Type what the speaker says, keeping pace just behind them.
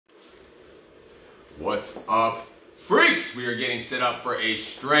What's up, freaks? We are getting set up for a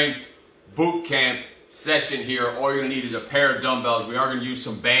strength boot camp session here. All you're gonna need is a pair of dumbbells. We are gonna use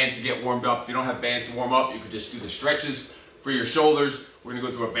some bands to get warmed up. If you don't have bands to warm up, you could just do the stretches for your shoulders. We're gonna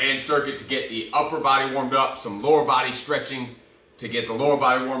go through a band circuit to get the upper body warmed up, some lower body stretching to get the lower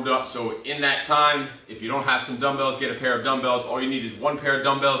body warmed up. So in that time, if you don't have some dumbbells, get a pair of dumbbells. All you need is one pair of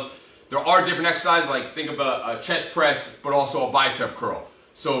dumbbells. There are different exercises, like think of a chest press, but also a bicep curl.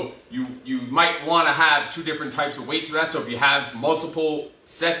 So you might want to have two different types of weights for that. So if you have multiple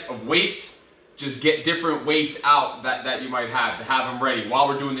sets of weights, just get different weights out that you might have to have them ready. While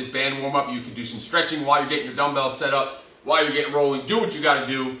we're doing this band warm up, you can do some stretching while you're getting your dumbbells set up, while you're getting rolling. Do what you got to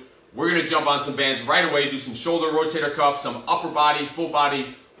do. We're going to jump on some bands right away, do some shoulder rotator cuff, some upper body, full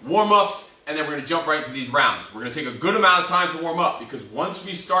body warm-ups, and then we're going to jump right into these rounds. We're going to take a good amount of time to warm up because once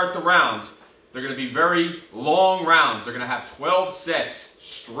we start the rounds, they're going to be very long rounds. They're going to have 12 sets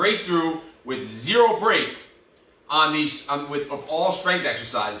straight through with zero break on these of all strength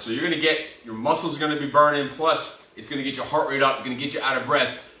exercises. So you're going to get, your muscles are going to be burning, plus it's going to get your heart rate up, it's going to get you out of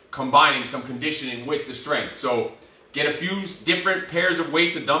breath, combining some conditioning with the strength. So get a few different pairs of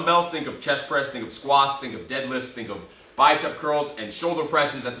weights of dumbbells. Think of chest press, think of squats, think of deadlifts, think of bicep curls and shoulder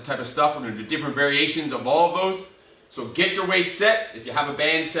presses. That's the type of stuff. We're going to do different variations of all of those. So get your weight set. If you have a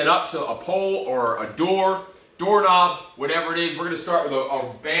band set up to a pole or a doorknob, whatever it is, we're going to start with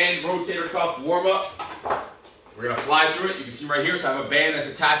a band rotator cuff warm up. We're going to fly through it. You can see right here, so I have a band that's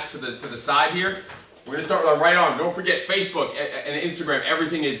attached to the side here. We're going to start with our right arm. Don't forget Facebook and Instagram,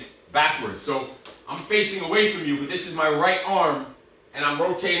 everything is backwards. So I'm facing away from you, but this is my right arm, and I'm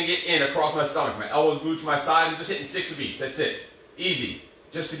rotating it in across my stomach. My elbow's glued to my side. I'm just hitting 6 of each. That's it. Easy.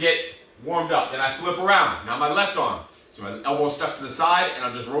 Just to get warmed up. Then I flip around. Now my left arm. So my elbow's stuck to the side, and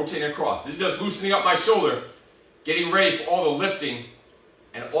I'm just rotating across. This is just loosening up my shoulder, getting ready for all the lifting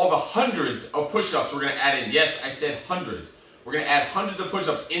and all the hundreds of push-ups we're going to add in. Yes, I said hundreds. We're going to add hundreds of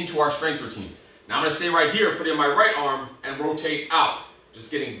push-ups into our strength routine. Now I'm going to stay right here, put in my right arm, and rotate out.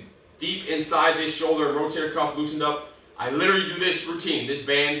 Just getting deep inside this shoulder and rotator cuff loosened up. I literally do this routine, this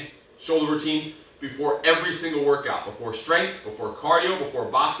band shoulder routine, before every single workout. Before strength, before cardio, before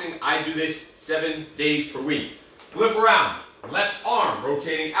boxing. I do this 7 days per week. Flip around. Left arm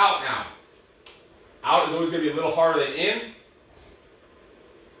rotating out now. Out is always going to be a little harder than in.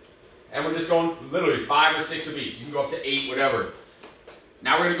 And we're just going literally 5 or 6 of each. You can go up to 8, whatever.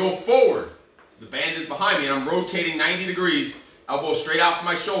 Now we're going to go forward. So the band is behind me and I'm rotating 90 degrees. Elbow straight out from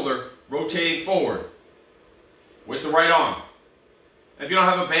my shoulder, rotating forward with the right arm. If you don't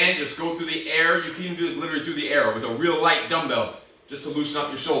have a band, just go through the air. You can even do this literally through the air with a real light dumbbell just to loosen up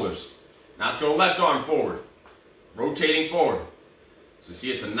your shoulders. Now let's go left arm forward, rotating forward. So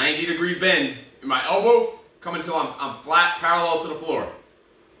see, it's a 90-degree bend in my elbow, coming until I'm flat, parallel to the floor.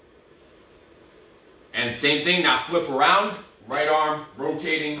 And same thing, now flip around, right arm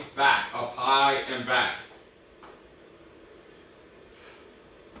rotating back, up high and back.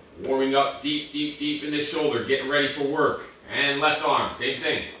 Warming up deep, deep, deep in this shoulder, getting ready for work. And left arm, same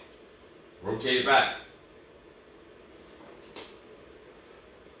thing. Rotate it back.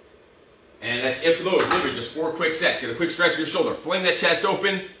 And that's it for those. Literally just 4 quick sets. Get a quick stretch of your shoulder. Fling that chest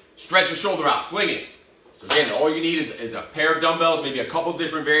open, stretch your shoulder out, fling it. So again, all you need is a pair of dumbbells, maybe a couple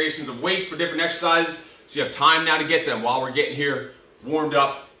different variations of weights for different exercises. So you have time now to get them while we're getting here warmed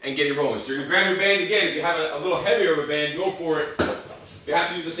up and getting rolling. So you're going to grab your band again. If you have a little heavier of a band, go for it. If you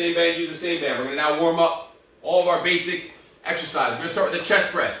have to use the same band, use the same band. We're going to now warm up all of our basic exercises. We're going to start with the chest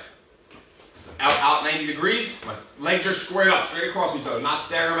press. So out 90 degrees. My legs are squared up, straight across each other, not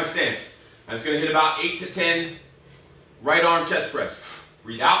staggering my stance. I'm just going to hit about 8 to 10 right arm chest press.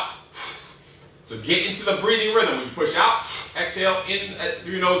 Breathe out. So get into the breathing rhythm. When you push out, exhale in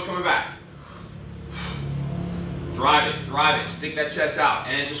through your nose, coming back. Drive it, stick that chest out,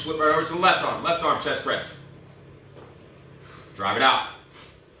 and just flip right over to the left arm chest press. Drive it out.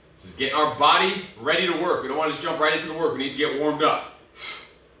 This is getting our body ready to work. We don't want to just jump right into the work. We need to get warmed up.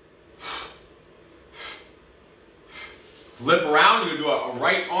 Flip around. We're going to do a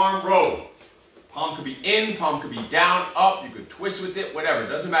right arm row. Palm could be in, palm could be down, up. You could twist with it, whatever. It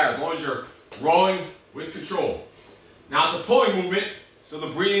doesn't matter as long as you're rowing with control. Now it's a pulling movement, so the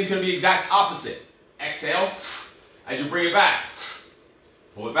breathing is going to be exact opposite. Exhale. As you bring it back,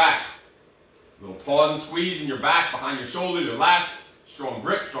 pull it back. A little pause and squeeze in your back, behind your shoulder, your lats. Strong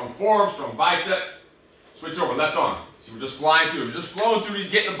grip, strong forearm, strong bicep. Switch over, left arm. See, we're just flying through. We're just flowing through these,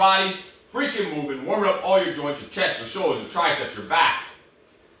 getting the body freaking moving, warming up all your joints, your chest, your shoulders, your triceps, your back.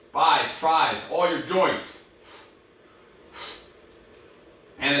 Bis, tris, all your joints.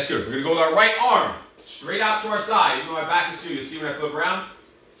 And that's good. We're going to go with our right arm straight out to our side. Even though my back is to you, you'll see when I flip around.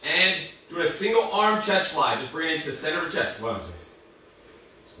 And Doing a single arm chest fly. Just bring it into the center of the chest. One, two.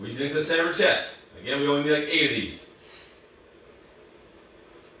 Squeeze it into the center of the chest. Again, we only need like 8 of these.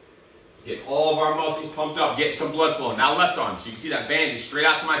 Let's get all of our muscles pumped up, get some blood flowing. Now left arm. So you can see that band is straight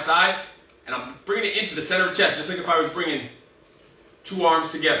out to my side. And I'm bringing it into the center of the chest, just like if I was bringing 2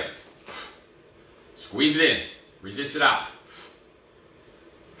 arms together. Squeeze it in. Resist it out.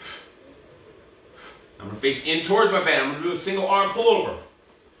 I'm going to face in towards my band. I'm going to do a single arm pullover.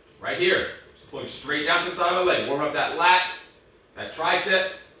 Right here. Just pulling straight down to the side of my leg. Warm up that lat, that tricep.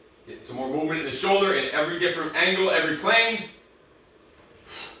 Get some more movement in the shoulder in every different angle, every plane.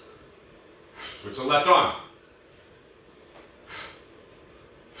 Switch to the left arm.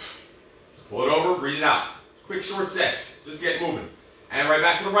 Pull it over, breathe it out. Quick short sets. Just get moving. And right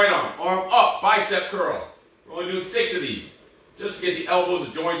back to the right arm. Arm up, bicep curl. We're only doing 6 of these. Just to get the elbows,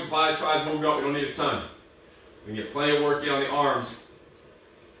 the joints, the biceps, tries moving up. We don't need a ton. We can get plenty of work in on the arms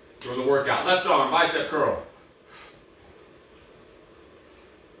during the workout. Left arm, bicep curl.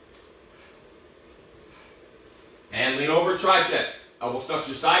 And lean over, tricep. Elbow stuck to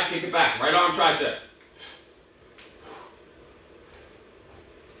your side, kick it back. Right arm, tricep.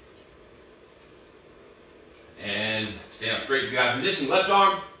 And stand up straight, you got a position. Left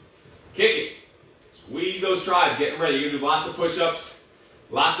arm, kick it. Squeeze those tries, getting ready. You're gonna do lots of push-ups,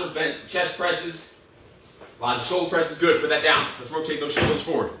 lots of bent chest presses, lots of shoulder presses. Good, put that down. Let's rotate those shoulders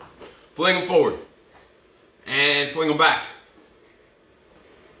forward. Fling them forward. And fling them back.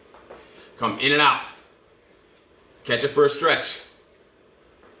 Come in and out. Catch it for a stretch.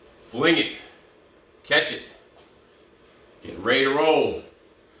 Fling it. Catch it. Getting ready to roll.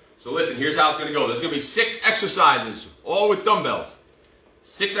 So listen, here's how it's going to go. There's going to be 6 exercises, all with dumbbells.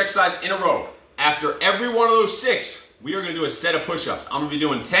 6 exercises in a row. After every one of those 6, we are going to do a set of push-ups. I'm going to be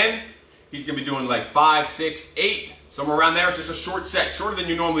doing 10. He's going to be doing like 5, 6, 8, somewhere around there. Just a short set, shorter than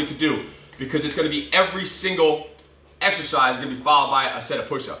you normally could do, because it's going to be every single exercise is going to be followed by a set of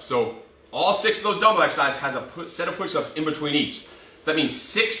push-ups. So all 6 of those dumbbell exercises has a set of push-ups in between each. So that means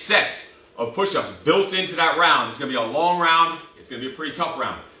 6 sets of push-ups built into that round. It's going to be a long round. It's going to be a pretty tough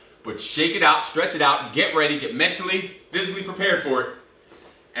round. But shake it out, stretch it out, get ready, get mentally, physically prepared for it,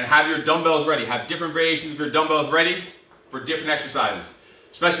 and have your dumbbells ready. Have different variations of your dumbbells ready for different exercises.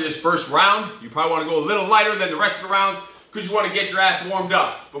 Especially this first round, you probably want to go a little lighter than the rest of the rounds because you want to get your ass warmed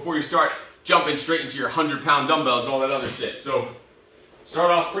up before you start jumping straight into your 100-pound dumbbells and all that other shit. So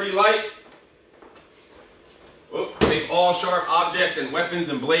start off pretty light. Take all sharp objects and weapons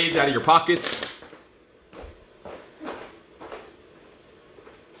and blades out of your pockets.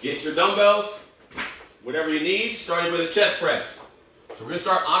 Get your dumbbells, whatever you need, starting with a chest press. So we're going to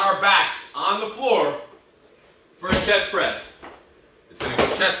start on our backs, on the floor, for a chest press. It's going to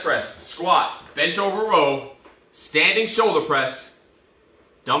go chest press, squat, bent over row, standing shoulder press,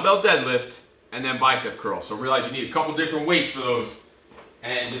 dumbbell deadlift, and then bicep curl. So realize you need a couple different weights for those,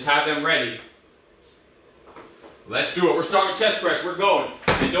 and just have them ready. Let's do it. We're starting with chest press. We're going.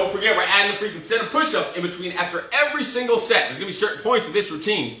 And don't forget, we're adding a freaking set of push-ups in between after every single set. There's going to be certain points in this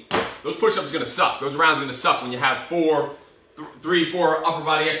routine. Those push-ups are going to suck. Those rounds are going to suck when you have 3, 4 upper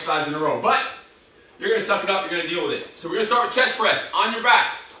body exercises in a row. But you're going to suck it up. You're going to deal with it. So we're going to start with chest press on your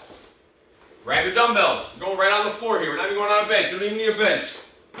back. Grab your dumbbells. We're going right on the floor here. We're not even going on a bench. You don't even need a bench.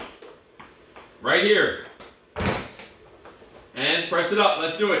 Right here. And press it up.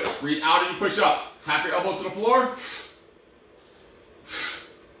 Let's do it. Breathe out as you push up. Tap your elbows to the floor.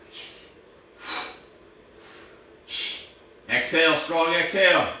 Exhale, strong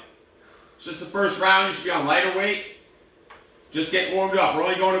exhale. It's just the first round. You should be on lighter weight. Just get warmed up. We're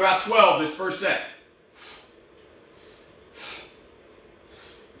only going about 12 this first set.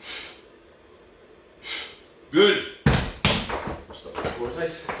 Good. Come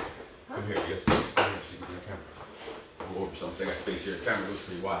here, you got space. Come here so you can get the camera. Go over something. I got space here. The camera goes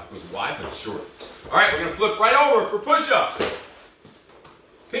pretty wide. It goes wide, but it's short. All right, we're going to flip right over for push-ups.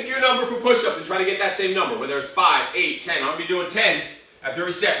 Pick your number for push-ups and try to get that same number, whether it's 5, 8, 10. I'm going to be doing 10 after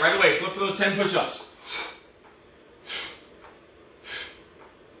every set. Right away, flip for those 10 push-ups.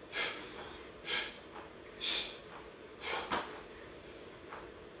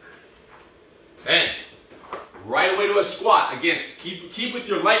 Right away to a squat. Again, keep with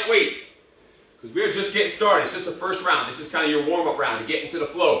your light weight because we are just getting started. It's just the first round. This is kind of your warm-up round to get into the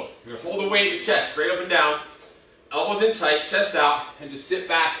flow. You're going to hold the weight in your chest straight up and down, elbows in tight, chest out, and just sit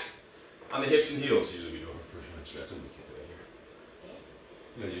back on the hips and heels. Usually we do our first round stretch. We can't do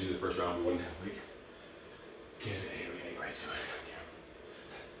that here. Usually the first round we wouldn't have weight. Get it here. We're getting right to it.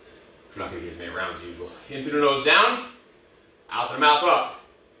 We're not going to get as many rounds as usual. In through the nose down, out through the mouth up.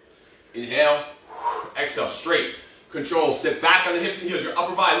 Inhale. Exhale, straight. Control. Sit back on the hips and heels. Your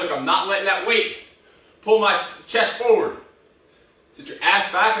upper body. Look, I'm not letting that weight pull my chest forward. Sit your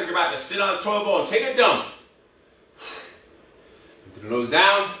ass back like you're about to sit on the toilet bowl and take a dump. Into the nose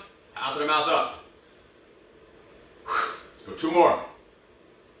down, out of the mouth up. Let's go 2 more.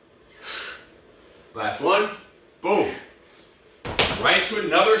 Last one. Boom. Right into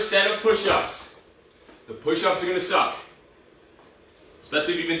another set of push-ups. The push-ups are going to suck.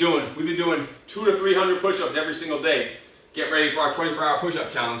 Especially if we've been doing 200 to 300 push-ups every single day. Get ready for our 24-hour push-up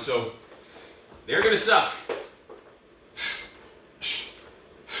challenge. So they're going to suck.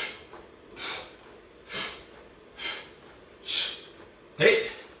 Eight,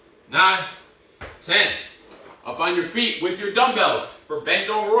 9, 10. Up on your feet with your dumbbells for bent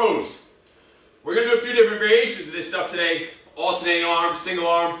over rows. We're going to do a few different variations of this stuff today. Alternating arm, single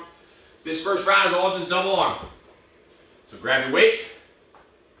arm. This first round is all just double arm. So grab your weight.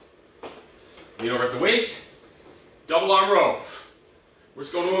 Lean over at the waist. Double arm row. We're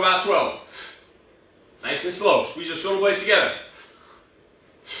just going to do about 12. Nice and slow. Squeeze your shoulder blades together.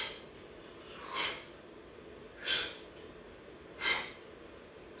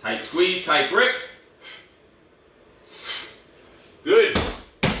 Tight squeeze, tight grip. Good.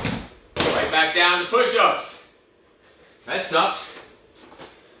 Right back down to push-ups. That sucks.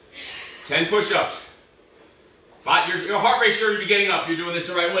 10 push-ups. But your heart rate sure to be getting up. You're doing this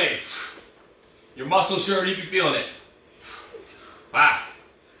the right way. Your muscles sure to be feeling it. 5,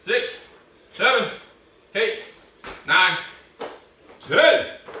 6, 7, 8, 9, 10.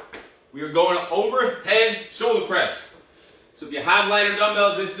 We are going to overhead shoulder press. So if you have lighter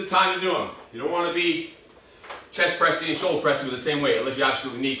dumbbells, this is the time to do them. You don't want to be chest pressing and shoulder pressing with the same weight unless you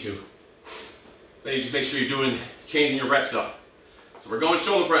absolutely need to. Then you just make sure you're changing your reps up. So we're going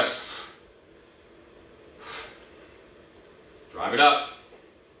shoulder press. Drive it up.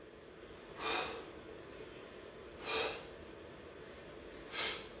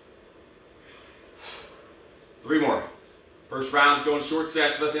 Three more. First round's going short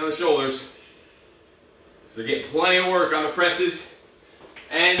sets, especially on the shoulders. So get plenty of work on the presses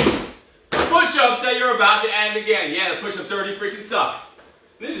and the push-ups that you're about to add again. Yeah, the push-ups already freaking suck.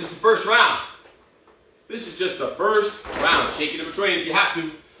 This is the first round. This is just the first round. Shake it in between if you have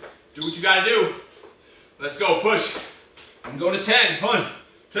to. Do what you gotta do. Let's go, push. I'm going to 10. 1,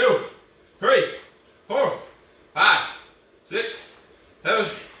 2, 3, 4, 5, 6,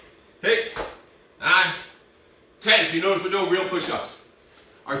 7, 8, 9, 10. If you notice, we're doing real push-ups.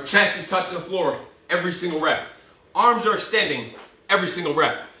 Our chest is touching the floor every single rep. Arms are extending every single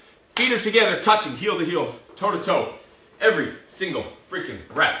rep. Feet are together, touching heel to heel, toe to toe, every single freaking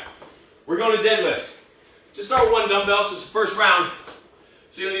rep. We're going to deadlift. Just start with 1 dumbbell, so it's the first round,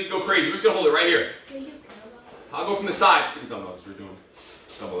 so you don't need to go crazy. We're just going to hold it right here. I'll go from the side. Just 2 dumbbells. We're doing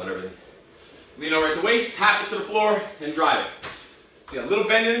double and everything. Lean over at the waist, tap it to the floor, and drive it. See a little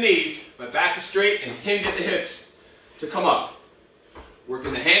bend in the knees. My back is straight and hinge at the hips to come up.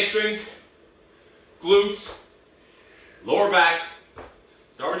 Working the hamstrings, glutes, lower back.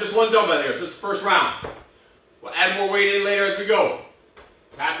 Start with just 1 dumbbell here. So it's the first round. We'll add more weight in later as we go.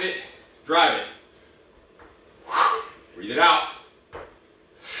 Tap it, drive it. Breathe it out.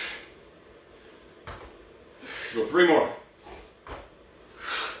 Go 3 more.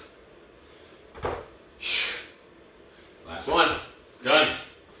 Last one. Done.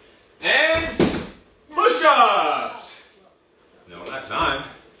 And push-ups. No, not time.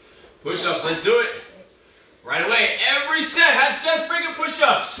 Push-ups, let's do it. Right away. Every set has 7 freaking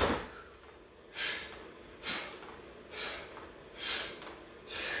push-ups.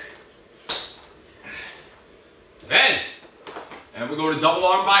 And we're going to double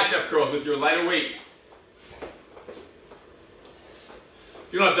arm bicep curls with your lighter weight.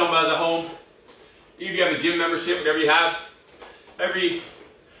 If you don't have dumbbells at home, even if you have a gym membership, whatever you have, every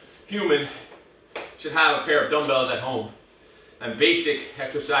human should have a pair of dumbbells at home and basic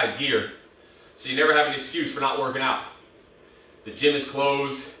exercise gear, so you never have an excuse for not working out. The gym is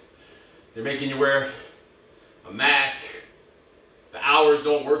closed, they're making you wear a mask, the hours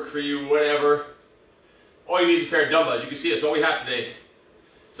don't work for you, whatever. All you need is a pair of dumbbells. You can see that's all we have today.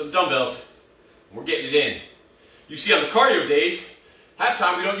 Some dumbbells, and we're getting it in. You see on the cardio days, half the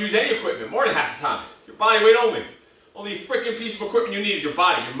time we don't use any equipment, more than half the time. Your body weight only. Only freaking piece of equipment you need is your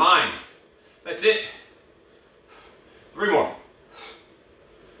body, your mind. That's it. 3 more.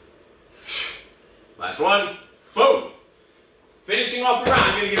 Last one. Boom. Finishing off the round.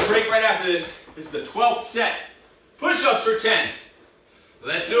 I'm going to get a break right after this. This is the 12th set. Push-ups for 10.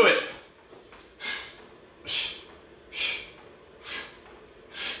 Let's do it.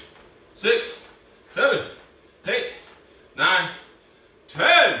 6, 7, 8, 9,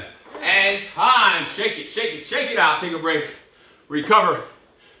 10. And time. Shake it, shake it, shake it out, take a break, recover,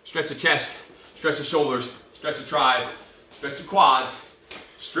 stretch the chest, stretch the shoulders, stretch the tris, stretch the quads,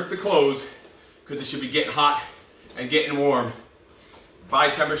 strip the clothes, because it should be getting hot and getting warm.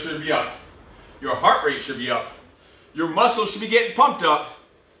 Body temperature should be up. Your heart rate should be up. Your muscles should be getting pumped up.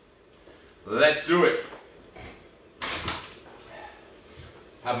 Let's do it.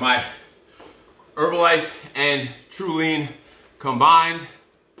 Have my Herbalife and True Lean combined.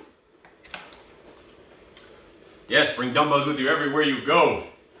 Yes, bring dumbbells with you everywhere you go.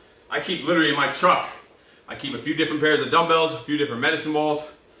 I keep literally in my truck. I keep a few different pairs of dumbbells, a few different medicine balls,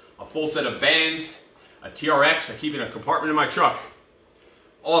 a full set of bands, a TRX. I keep in a compartment in my truck.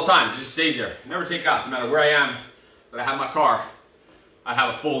 All the time, it just stays there. Never take it out, no matter where I am, that I have my car, I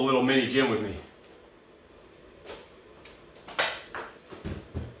have a full little mini gym with me.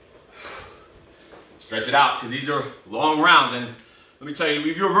 Stretch it out, because these are long rounds, and let me tell you,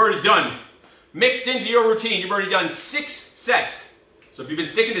 you've already done, mixed into your routine, you've already done 6 sets. So if you've been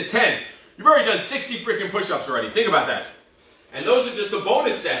sticking to 10, you've already done 60 freaking push-ups already. Think about that. And those are just the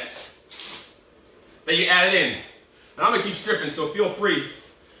bonus sets that you added in. And I'm gonna keep stripping, so feel free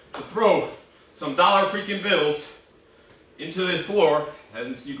to throw some dollar freaking bills into the floor,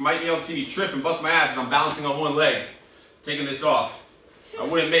 and you might be able to see me trip and bust my ass as I'm balancing on one leg, taking this off. I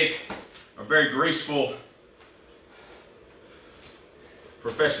wouldn't make a very graceful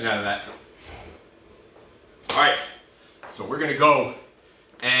profession out of that. All right, so we're gonna go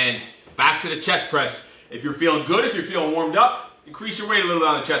and back to the chest press. If you're feeling good, if you're feeling warmed up, increase your weight a little bit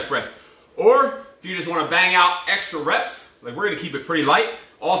on the chest press. Or if you just wanna bang out extra reps, like we're gonna keep it pretty light.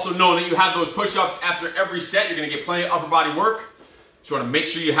 Also know that you have those push-ups after every set. You're gonna get plenty of upper body work. Just wanna make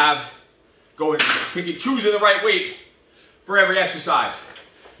sure you have, choosing the right weight for every exercise.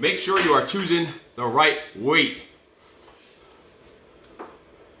 Make sure you are choosing the right weight.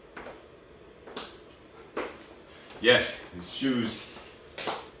 Yes, his shoes.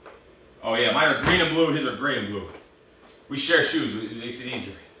 Oh yeah, mine are green and blue, his are gray and blue. We share shoes, it makes it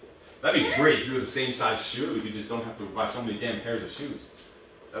easier. That'd be great if you were the same size shoe, if you just don't have to buy so many damn pairs of shoes.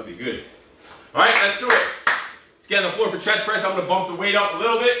 That'd be good. All right, let's do it. Let's get on the floor for chest press. I'm gonna bump the weight up a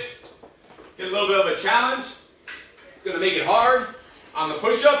little bit. Get a little bit of a challenge. It's gonna make it hard on the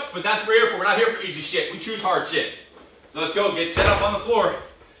push-ups, but that's what we're here for. We're not here for easy shit. We choose hard shit. So let's go, get set up on the floor.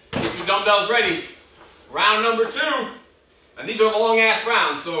 Get your dumbbells ready. Round number 2. And these are long ass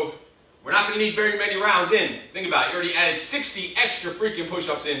rounds, so we're not gonna need very many rounds in. Think about it, you already added 60 extra freaking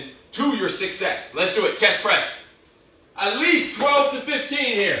push-ups in to your 6 sets. Let's do it, chest press. At least 12 to 15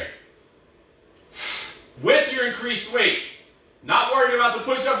 here. With your increased weight. Not worrying about the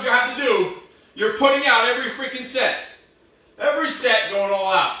push-ups you have to do. You're putting out every freaking set. Every set going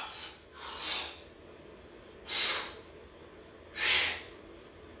all out.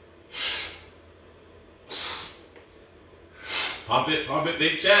 Pump it,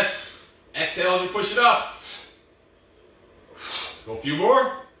 big chest. Exhale as you push it up. Let's go a few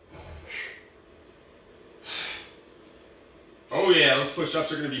more. Oh yeah, those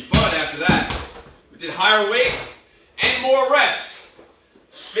push-ups are gonna be fun after that. We did higher weight and more reps.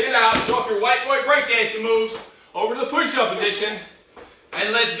 Spin it out, show off your white boy breakdancing moves. Over to the push-up position,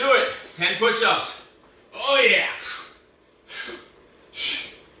 and let's do it. 10 push-ups. Oh yeah.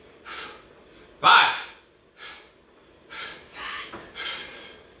 5.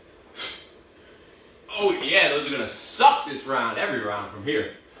 Oh yeah, those are gonna suck this round, every round from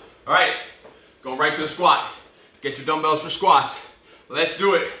here. All right, going right to the squat. Get your dumbbells for squats. Let's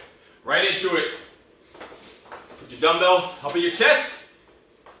do it. Right into it. Put your dumbbell up in your chest.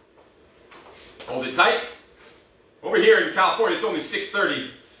 Hold it tight. Over here in California, it's only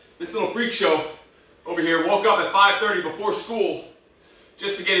 6:30. This little freak show over here woke up at 5:30 before school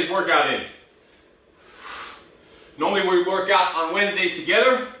just to get his workout in. Normally we work out on Wednesdays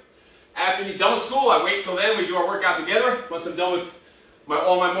together. After he's done with school, I wait till then. We do our workout together once I'm done with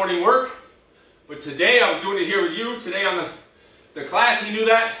all my morning work. But today I was doing it here with you. Today on the class, he knew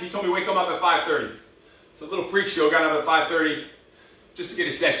that. He told me wake him up at 5:30. So a little freak show, got up at 5:30 just to get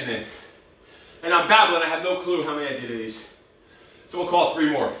his session in. And I'm babbling, I have no clue how many I did of these. So we'll call it 3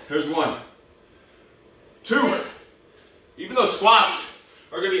 more. Here's 1. 2. Even though squats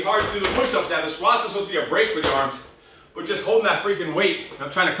are gonna be hard to do the push-ups now, the squats are supposed to be a break for the arms, but just holding that freaking weight.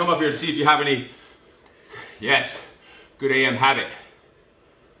 I'm trying to come up here to see if you have any, yes, good AM habit.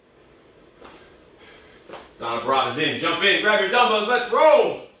 Donna Barada's in, jump in, grab your dumbbells, let's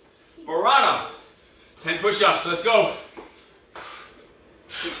roll. Barada, 10 push-ups, let's go.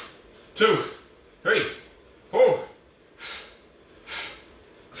 2, 3, 4,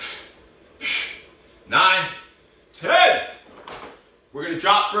 9, 10. We're gonna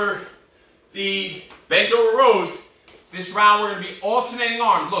drop for the bent over rows This round we're going to be alternating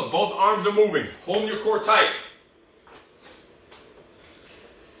arms. Look, both arms are moving. Holding your core tight.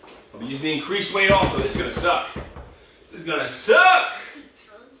 I'll be using the increased weight also. This is going to suck. This is going to suck.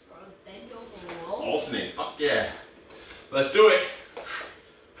 Pounds for a bend over roll. Alternate. Fuck yeah. Let's do it.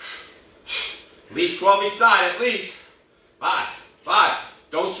 At least 12 each side, at least. 5, 5.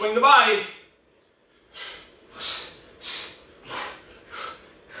 Don't swing the body.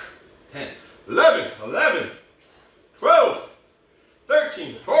 10, 11, 11, 12,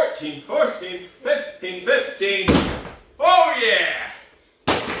 13, 14, 14, 15, 15. Oh yeah!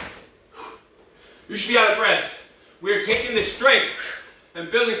 You should be out of breath. We are taking this strength and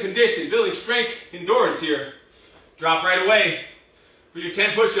building condition, building strength, endurance here. Drop right away for your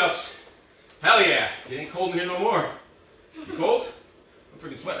 10 push-ups. Hell yeah. It ain't cold in here no more. You cold? I'm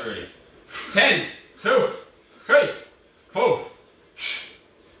freaking sweating already. 10, 2, 3, 4,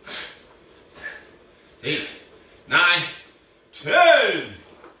 8, 9, 10.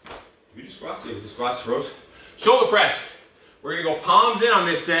 You do squats here. The squats, rows. Shoulder press. We're going to go palms in on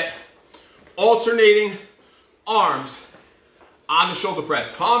this set. Alternating arms on the shoulder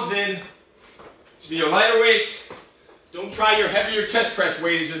press. Palms in. Should be your lighter weights. Don't try your heavier chest press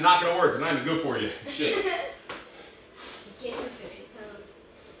weight. It's just not going to work. It's not even good for you. Shit. You can't do 50-pound.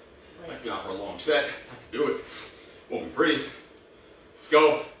 Might be off for a long set. I can do it. Won't be pretty. Let's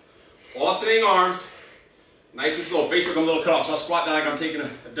go. Alternating arms. Nice and slow. Facebook, I'm a little cut off, so I'll squat down like I'm taking a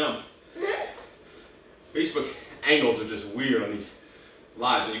dump. Facebook angles are just weird on these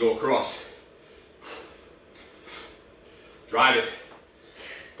lives when you go across. Drive it.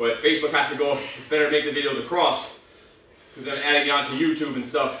 But Facebook has to go, it's better to make the videos across because they're adding it onto YouTube and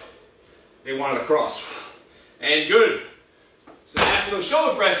stuff. They want it across. And good. So after those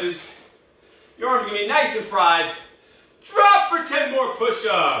shoulder presses, your arms are going to be nice and fried. Drop for 10 more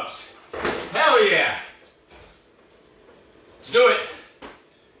push-ups. Hell yeah. Let's do it.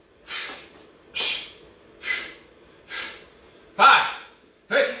 5,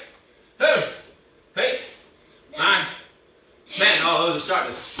 6, 7, 8, 9, 10. Oh, those are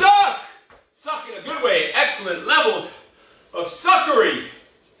starting to suck. Suck in a good way. Excellent levels of suckery.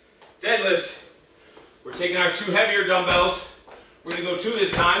 Deadlift. We're taking our 2 heavier dumbbells. We're going to go 2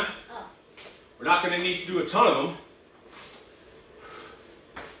 this time. We're not going to need to do a ton of them.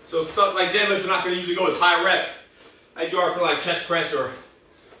 So stuff like deadlifts, we're not going to usually go as high rep as you are for like chest press or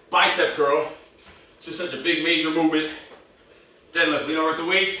bicep curl. It's just such a big major movement. Deadlift, lean over at the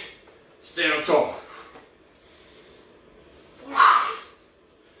waist, stand up tall.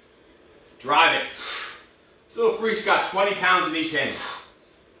 Drive it. This little freak's got 20 pounds in each hand.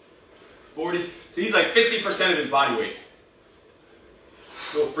 40, so he's like 50% of his body weight.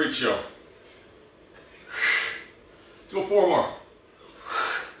 Little freak show. Let's go 4 more.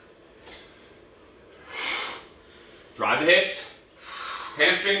 Drive the hips,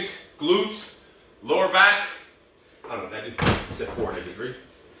 hamstrings, glutes, lower back. I don't know, I said 4, I did 3.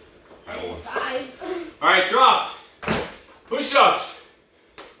 All right, 5. All right, drop. Push-ups.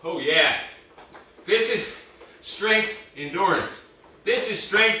 Oh yeah. This is strength endurance. This is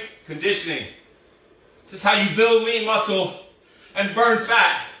strength conditioning. This is how you build lean muscle and burn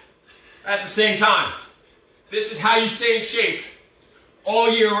fat at the same time. This is how you stay in shape all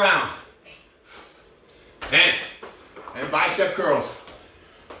year round. And bicep curls.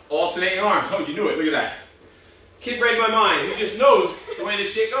 Alternating arms. Oh, you knew it. Look at that. Kid read my mind. He just knows the way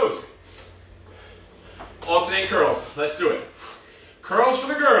this shit goes. Alternate curls. Let's do it. Curls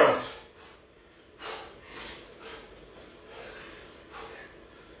for the girls.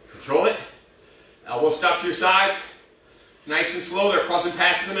 Control it. Elbows stop to your sides. Nice and slow. They're crossing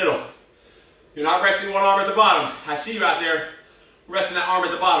paths in the middle. You're not resting one arm at the bottom. I see you out there resting that arm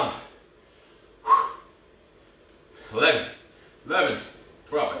at the bottom. 11, 11,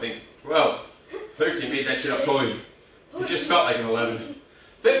 12, I think. 12, 13, made that shit up totally. It just felt like an 11.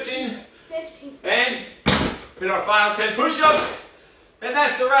 15, and hit our final 10 push-ups, and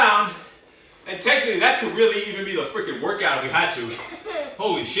that's the round. And technically, that could really even be the freaking workout if we had to.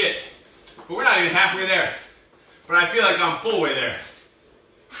 Holy shit. But we're not even halfway there. But I feel like I'm full way there.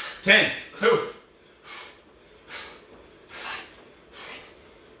 10, 2,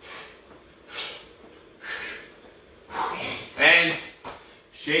 and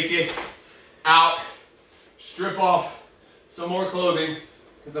shake it out, strip off some more clothing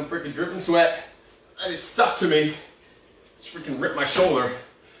because I'm freaking dripping sweat and it's stuck to me. Just freaking ripped my shoulder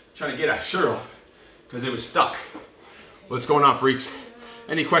trying to get a shirt off because it was stuck. What's going on, freaks?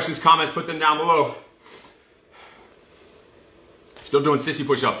 Any questions, comments, put them down below. Still doing sissy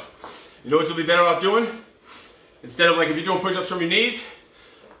push-ups. You know what you'll be better off doing? Instead of like if you're doing push-ups from your knees,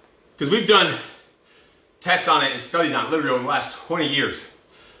 because we've done tests on it and studies on it literally over the last 20 years.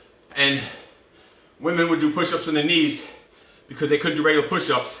 And women would do push-ups on their knees because they couldn't do regular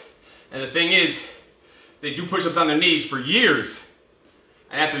push-ups. And the thing is, they do push-ups on their knees for years.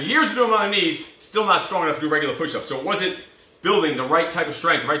 And after years of doing them on their knees, still not strong enough to do regular push-ups. So it wasn't building the right type of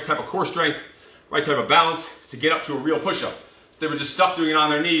strength, the right type of core strength, right type of balance to get up to a real push-up. So they were just stuck doing it on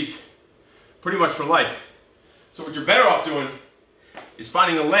their knees pretty much for life. So what you're better off doing is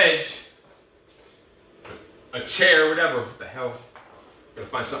finding a ledge, a chair, whatever. What the hell? Gotta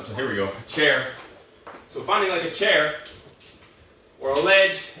find something. So here we go. A chair. So finding like a chair or a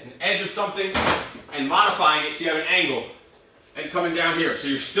ledge, an edge of something, and modifying it so you have an angle. And coming down here. So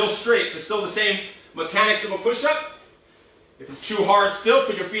you're still straight. So still the same mechanics of a push-up. If it's too hard still,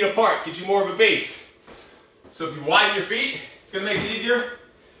 put your feet apart. Gives you more of a base. So if you widen your feet, it's going to make it easier.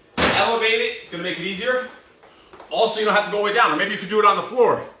 Elevate it. It's going to make it easier. Also, you don't have to go way down. Or maybe you could do it on the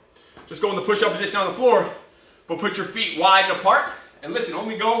floor. Just go in the push-up position on the floor, but put your feet wide and apart. And listen,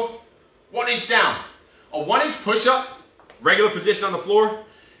 only go 1 inch down. A 1 inch push-up, regular position on the floor,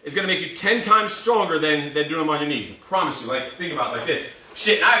 is going to make you 10 times stronger than doing them on your knees. I promise you. Like, think about it like this.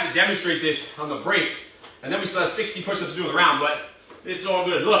 Shit, now I have to demonstrate this on the break. And then we still have 60 push-ups to do in the round, but it's all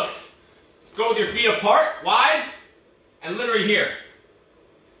good. Look, go with your feet apart, wide, and literally here.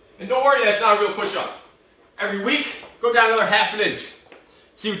 And don't worry, that's not a real push-up. Every week, go down another ½ an inch.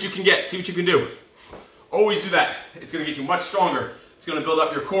 See what you can get, see what you can do. Always do that. It's going to get you much stronger. It's going to build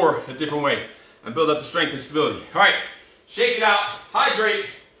up your core a different way and build up the strength and stability. All right, shake it out, hydrate,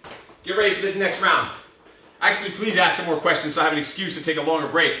 get ready for the next round. Actually, please ask some more questions so I have an excuse to take a longer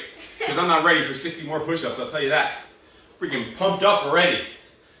break because I'm not ready for 60 more push-ups, I'll tell you that. Freaking pumped up already.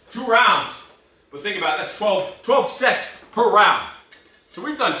 2 rounds, but think about it, that's 12 sets per round. So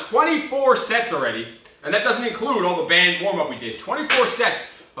we've done 24 sets already, and that doesn't include all the band warm-up we did. 24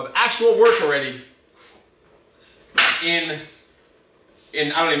 sets of actual work already in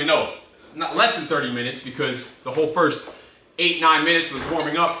I don't even know, not less than 30 minutes because the whole first 8-9 minutes was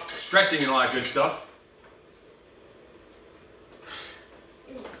warming up, stretching and all that good stuff.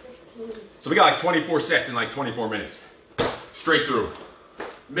 So we got like 24 sets in like 24 minutes, straight through.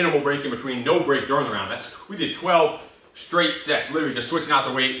 Minimal break in between, no break during the round. We did 12 straight sets, literally just switching out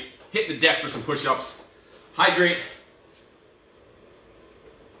the weight, hitting the deck for some push-ups. Hydrate,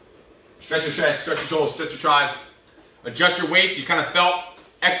 stretch your chest, stretch your shoulders, stretch your tries. Adjust your weight. You kind of felt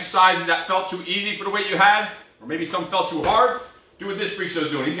exercises that felt too easy for the weight you had, or maybe some felt too hard. Do what this freak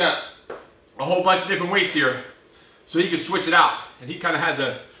show's doing. He's got a whole bunch of different weights here, so he can switch it out. And he kind of has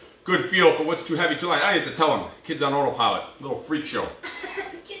a good feel for what's too heavy, too light. I don't have to tell him. Kid's on autopilot. Little freak show.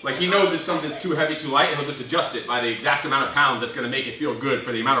 Like he knows if something's too heavy, too light, and he'll just adjust it by the exact amount of pounds that's going to make it feel good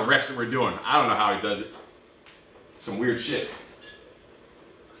for the amount of reps that we're doing. I don't know how he does it. Some weird shit.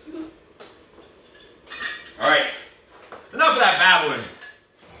 All right. Enough of that babbling.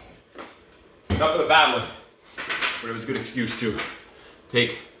 Enough of the babbling. But it was a good excuse to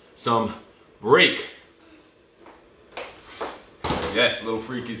take some break. Yes, little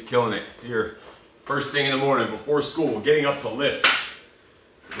freak is killing it. Here, first thing in the morning, before school, getting up to lift.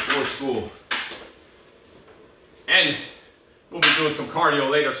 Before school. And we'll be doing some cardio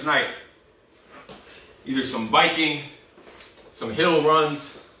later tonight. Either some biking, some hill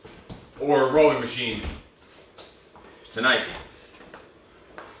runs, or a rowing machine. Tonight.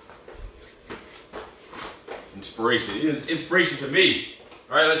 Inspiration. It is inspiration to me.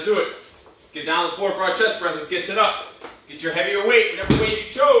 All right, let's do it. Get down on the floor for our chest press. Let's get set up. Get your heavier weight, whatever weight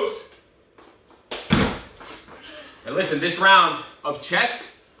you chose. And listen, this round of chest,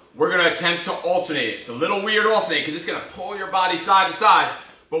 we're going to attempt to alternate it. It's a little weird to alternate because it's going to pull your body side to side,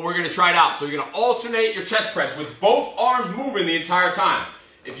 but we're going to try it out. So you're going to alternate your chest press with both arms moving the entire time.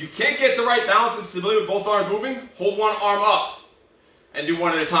 If you can't get the right balance and stability with both arms moving, hold one arm up and do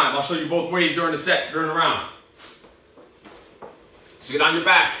one at a time. I'll show you both ways during the set, during the round. So get on your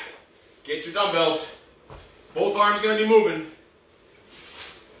back, get your dumbbells. Both arms are going to be moving.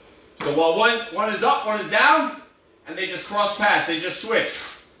 So while one is up, one is down, and they just cross paths, they just switch.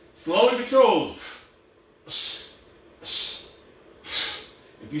 Slow and controlled. If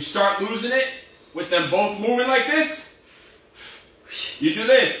you start losing it with them both moving like this, you do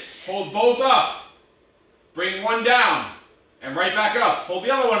this. Hold both up. Bring one down and right back up. Hold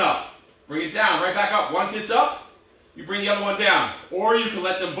the other one up. Bring it down, right back up. Once it's up, you bring the other one down. Or you can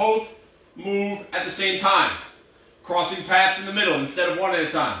let them both move at the same time. Crossing paths in the middle instead of one at a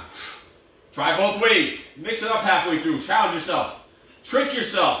time. Try both ways. Mix it up halfway through. Challenge yourself. Trick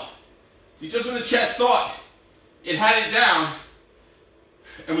yourself. See, just when the chest thought it had it down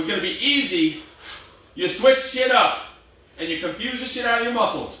and was going to be easy, you switch shit up and you confuse the shit out of your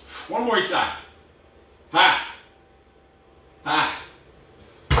muscles. One more each side. Ha. Ha.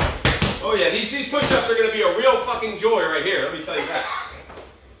 Oh yeah, these push-ups are gonna be a real fucking joy right here, let me tell you that.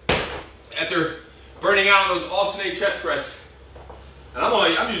 After burning out those alternate chest press. And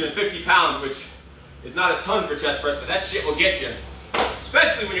I'm using 50 pounds, which is not a ton for chest press, but that shit will get you.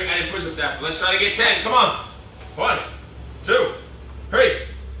 Especially when you're adding push-ups after. Let's try to get 10, come on. 1, 2, 3,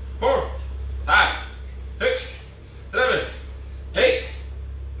 4, 5, 6, 7, 8,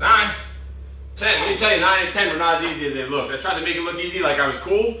 9, 10. Let me tell you, 9 and 10 were not as easy as they looked. I tried to make it look easy like I was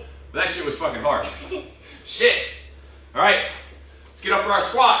cool, but that shit was fucking hard. Shit. All right, let's get up for our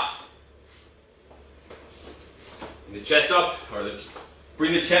squat. Bring the chest up,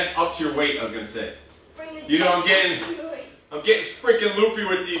 bring the chest up to your weight, I was gonna say. You know, I'm getting freaking loopy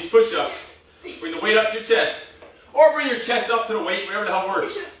with these push-ups. Bring the weight up to your chest. Or bring your chest up to the weight, whatever the hell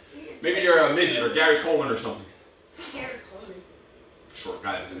works. Maybe you're a midget or Gary Coleman or something. Gary Coleman. Short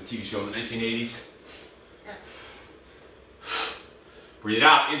guy that was in a TV show in the 1980s. Yeah. Breathe it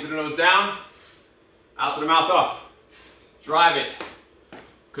out, in through the nose down, out through the mouth up. Drive it.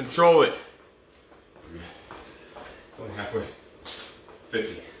 Control it. It's only halfway.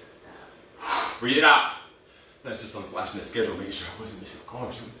 50. Breathe it out. That's just on flashing that schedule, making sure I wasn't missing a call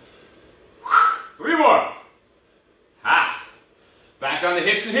or something. 3 more. Ha. Back on the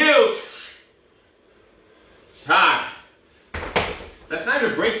hips and heels. Time. That's not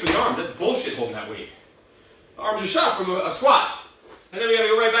even a break for the arms. That's bullshit holding that weight. The arms are shot from a squat. And then we gotta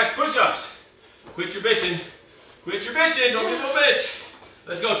go right back to push-ups. Quit your bitching. Quit your bitching. Don't be a little bitch.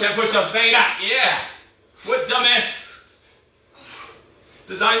 Let's go. 10 push-ups. Bang it out. Yeah. What dumbass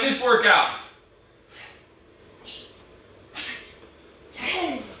designed this workout?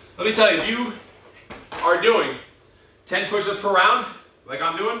 10. Let me tell you, if you are doing 10 push-ups per round, like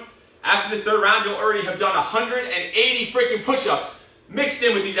I'm doing, after the 3rd round, you'll already have done 180 freaking push-ups mixed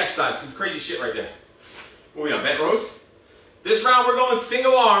in with these exercises. Some crazy shit right there. What are we on, bent rows? This round, we're going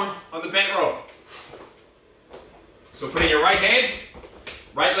single arm on the bent row. So put in your right hand,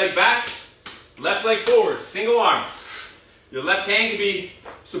 right leg back, left leg forward, single arm. Your left hand can be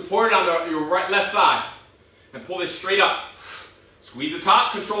supported on your left thigh. And pull this straight up. Squeeze the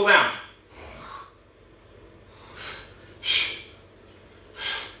top, control down.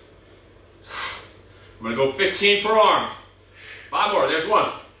 I'm gonna go 15 per arm. 5 more, there's 1,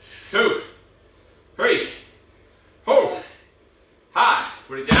 2, 3, 4. High,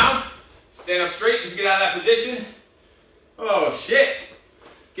 put it down. Stand up straight, just get out of that position. Oh shit.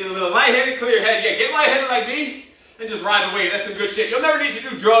 Get a little lightheaded, clear your head. Yeah, get lightheaded like me and just ride the wave. That's some good shit. You'll never need to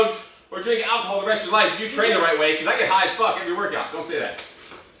do drugs or drink alcohol the rest of your life if you train the right way, because I get high as fuck every workout. Don't say that.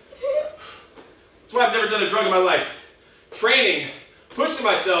 That's why I've never done a drug in my life. Training, pushing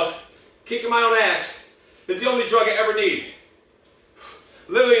myself, kicking my own ass is the only drug I ever need.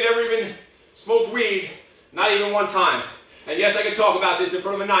 Literally never even smoked weed, not even one time. And yes, I can talk about this in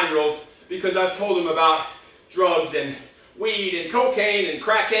front of a 9-year-old because I've told him about drugs and weed and cocaine and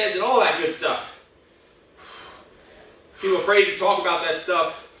crackheads and all that good stuff. People afraid to talk about that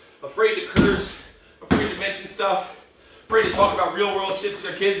stuff, afraid to curse, afraid to mention stuff, afraid to talk about real world shit to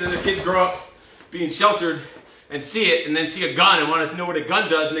their kids, and then their kids grow up being sheltered and see it and then see a gun and want to know what a gun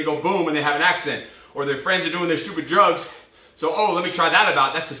does and they go boom and they have an accident. Or their friends are doing their stupid drugs. So, oh, let me try that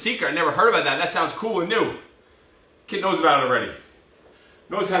about. That's a secret. I never heard about that. That sounds cool and new. Kid knows about it already.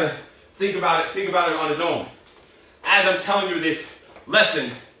 Knows how to think about it on his own. As I'm telling you this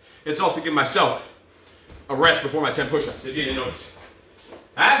lesson, it's also giving myself a rest before my 10 push-ups, if you didn't notice.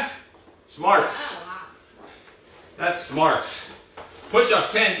 Huh? Smarts. That's smarts.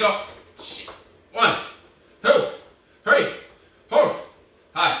 Push-up, 10, go. 1, 2, 3, 4,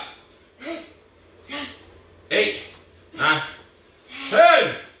 5, 8, 9,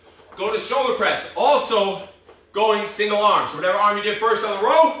 10. Go to shoulder press. Also, going single arm. So whatever arm you did first on the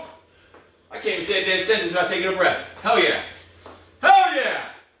row, I can't even say a damn sentence without taking a breath. Hell yeah. Hell yeah.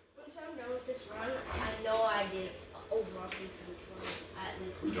 Once I'm done with this run, I know I did overall each run at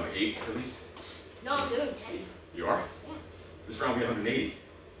least. We're doing 8 at least? No, I'm doing 10. You are? Yeah. This round will be 180.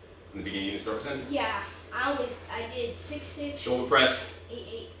 In the beginning, you didn't start percentage? Yeah. I did 6, 6. Shoulder press. 8,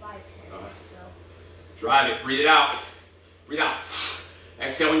 8, 5, 10. So. Drive it. Breathe it out. Breathe out.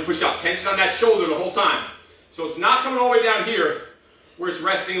 Exhale when you push up. Tension on that shoulder the whole time. So it's not coming all the way down here where it's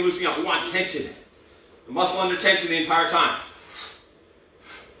resting and loosening up. We want tension. The muscle under tension the entire time.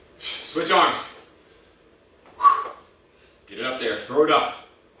 Switch arms. Get it up there. Throw it up.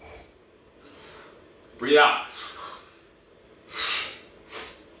 Breathe out.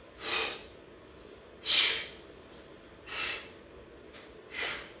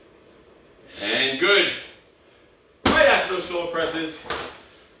 And good. Right after those shoulder presses,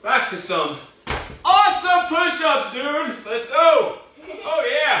 back to some awesome push-ups, dude. Let's go.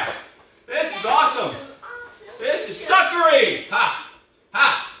 Oh, yeah. This is awesome. This is suckery. Ha,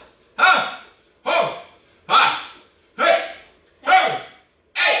 ha, ha, ho, ha, hey, ho,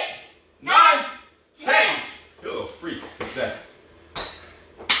 8, 9, 10. You little freak. What's that?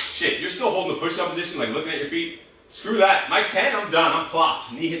 Shit, you're still holding the push-up position, like looking at your feet? Screw that. My 10, I'm done. I'm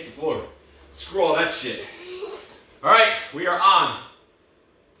plopped. Knee hits the floor. Screw all that shit. All right, we are on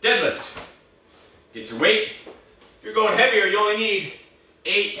deadlift. Get your weight. If you're going heavier, you only need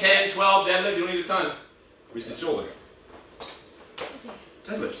 8, 10, 12 deadlift. You don't need a ton. Wrist and shoulder.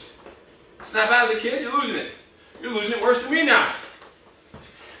 Deadlift. Snap out of the kid, you're losing it. You're losing it worse than me now.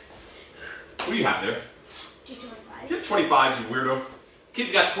 What do you have there? 225. You have 25s, you weirdo.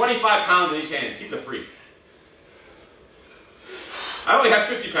 Kid's got 25 pounds in each hand. He's a freak. I only have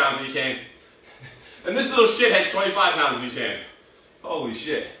 50 pounds in each hand. And this little shit has 25 pounds in each hand. Holy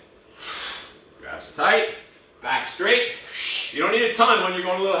shit. Grabs tight, back straight. You don't need a ton when you're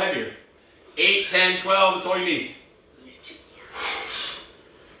going a little heavier. 8, 10, 12, that's all you need.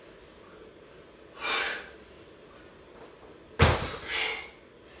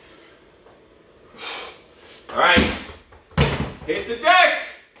 All right, hit the deck.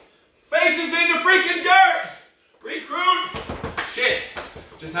 Faces into freaking dirt. Recruit. Shit,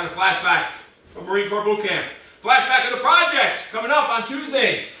 just had a flashback from Marine Corps boot camp. Flashback of the project coming up on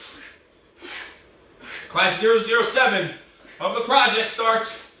Tuesday. Class 007 of the project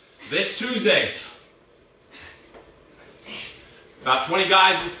starts this Tuesday. About 20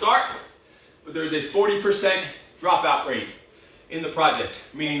 guys will start, but there's a 40% dropout rate in the project,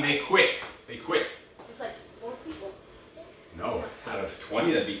 meaning they quit. They quit. It's like 4 people? No, out of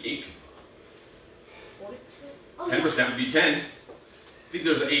 20, that'd be 8 people. 40%? Oh, 10% would be 10. I think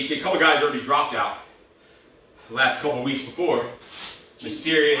there's a couple guys already dropped out the last couple weeks before.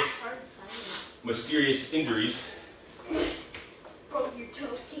 Mysterious injuries. Broke your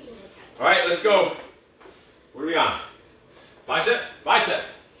toe kicking it. All right, let's go. What are we on? Bicep, bicep.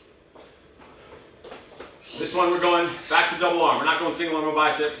 This one we're going back to double arm. We're not going single arm on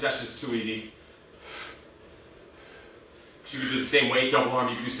bicep because that's just too easy. You can do the same weight, double arm,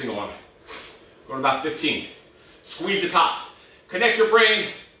 you can do single arm. Going about 15. Squeeze the top. Connect your brain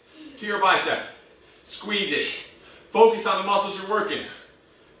to your bicep. Squeeze it. Focus on the muscles you're working.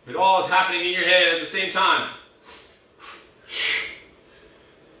 It all is happening in your head at the same time.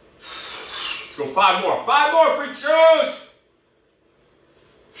 Let's go 5 more. 5 more, freak shows!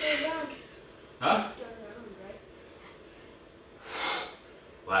 Huh?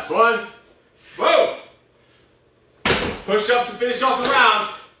 Last one. Whoa! Push-ups and finish off the round.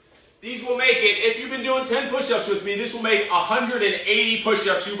 These will make it, if you've been doing 10 push-ups with me, this will make 180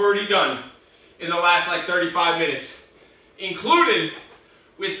 push-ups you've already done in the last like 35 minutes, included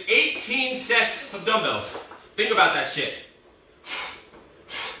with 18 sets of dumbbells. Think about that shit.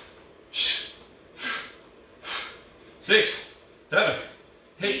 6, 7,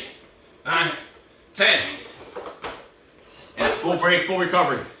 8, 9, 10. And full break, full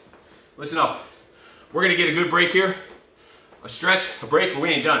recovery. Listen up. We're gonna get a good break here. A stretch, a break, but we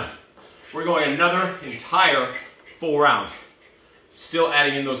ain't done. We're going another entire full round. Still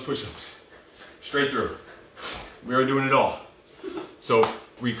adding in those push-ups. Straight through. We are doing it all. So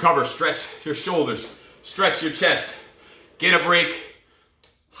recover, stretch your shoulders, stretch your chest, get a break,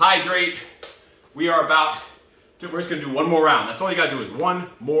 hydrate. We're just gonna do one more round. That's all you gotta do is one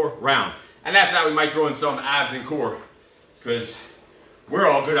more round. And after that, we might throw in some abs and core because we're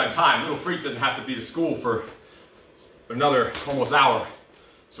all good on time. Little freak doesn't have to be to school for another almost hour.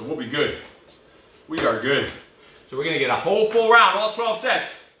 So we'll be good. We are good. So we're gonna get a whole full round, all 12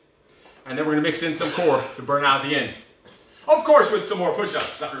 sets. And then we're gonna mix in some core to burn out at the end. Of course with some more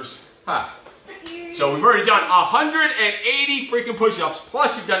push-ups, suckers. Ha. So we've already done 180 freaking push-ups,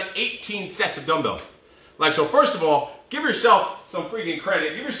 plus you've done 18 sets of dumbbells. Like, so first of all, give yourself some freaking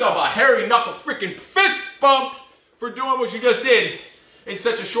credit. Give yourself a hairy knuckle freaking fist bump for doing what you just did in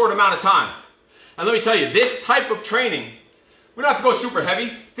such a short amount of time. And let me tell you, this type of training, we don't have to go super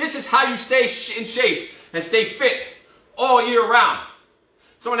heavy. This is how you stay in shape and stay fit all year round.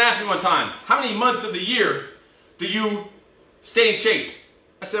 Someone asked me one time, how many months of the year do you stay in shape?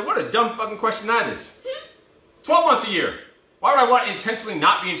 I said, what a dumb fucking question that is. 12 months a year. Why would I want to intentionally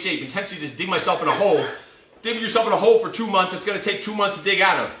not be in shape? Intentionally just dig myself in a hole. Dig yourself in a hole for 2 months. It's going to take 2 months to dig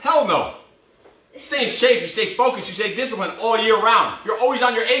out of. Hell no. You stay in shape, you stay focused, you stay disciplined all year round. You're always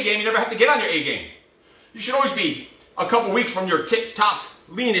on your A game, you never have to get on your A game. You should always be a couple weeks from your tip-top,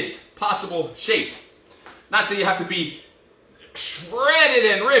 leanest possible shape. Not saying you have to be shredded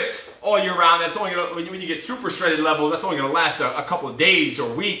and ripped all year round. That's only gonna, when you get super shredded levels, that's only going to last a couple of days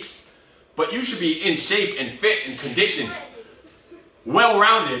or weeks. but you should be in shape and fit and conditioned,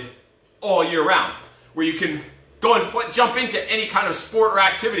 well-rounded all year round, where you can go and jump into any kind of sport or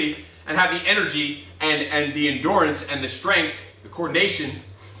activity and have the energy and the endurance and the strength, the coordination,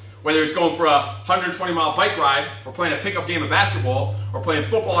 whether it's going for a 120-mile bike ride, or playing a pickup game of basketball, or playing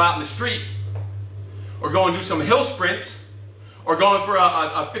football out in the street, or going and do some hill sprints, or going for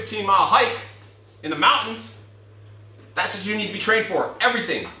a 15-mile hike in the mountains. That's what you need to be trained for.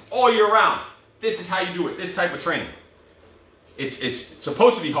 Everything, all year round. This is how you do it, this type of training. It's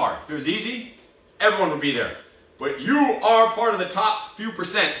supposed to be hard. If it was easy, everyone would be there. But you are part of the top few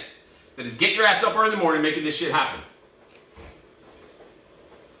percent that is getting your ass up early in the morning making this shit happen.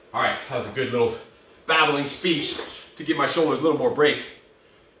 All right, that was a good little babbling speech to give my shoulders a little more break.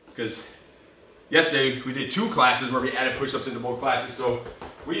 Because yesterday we did 2 classes where we added push-ups into both classes, so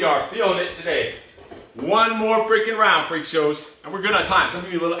we are feeling it today. One more freaking round, freak shows, and we're good on time. So I'm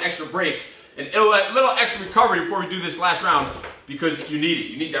gonna give you a little extra break and a little extra recovery before we do this last round, because you need it.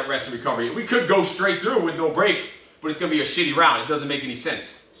 You need that rest and recovery. We could go straight through with no break, but it's gonna be a shitty round. It doesn't make any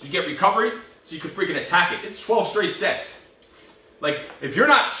sense. So you get recovery so you can freaking attack it. It's 12 straight sets. Like, if you're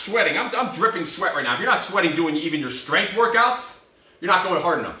not sweating, I'm dripping sweat right now. If you're not sweating doing even your strength workouts, you're not going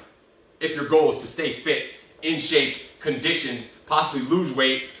hard enough. If your goal is to stay fit, in shape, conditioned, possibly lose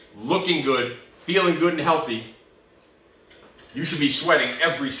weight, looking good, feeling good and healthy, you should be sweating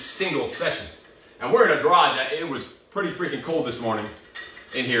every single session. And we're in a garage. It was pretty freaking cold this morning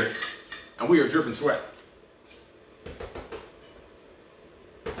in here, and we are dripping sweat.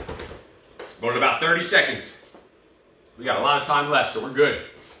 Going in about 30 seconds. We got a lot of time left, so we're good.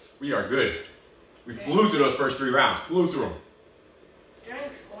 We are good. We flew through those first 3 rounds. Flew through them. During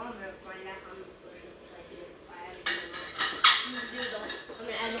squat, I'm going to find out how many push-ups I do if I have to do them. I'm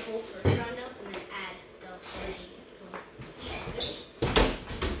going to add the whole first round up and then add the 30.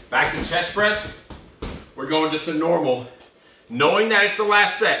 Back to chest press. We're going just to normal. Knowing that it's the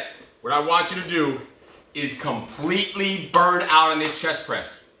last set, what I want you to do is completely burn out on this chest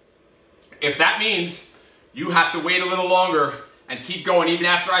press. If that means you have to wait a little longer and keep going even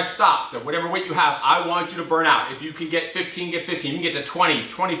after I stop, that whatever weight you have, I want you to burn out. If you can get 15, get 15. You can get to 20,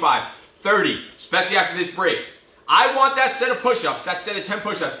 25, 30, especially after this break. I want that set of push-ups, that set of 10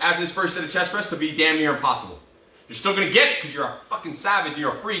 push-ups after this first set of chest press to be damn near impossible. You're still going to get it because you're a fucking savage,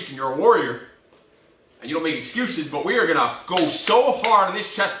 you're a freak, and you're a warrior. And you don't make excuses, but we are going to go so hard on this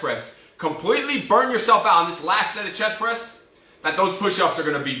chest press, completely burn yourself out on this last set of chest press, that those push-ups are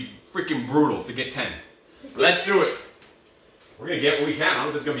going to be freaking brutal to get 10. Let's do it. We're going to get what we can. I don't know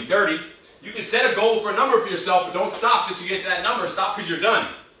if it's going to be 30. You can set a goal for a number for yourself, but don't stop just to get to that number. Stop because you're done.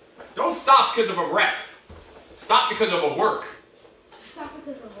 Don't stop because of a rep. Stop because of a work. Stop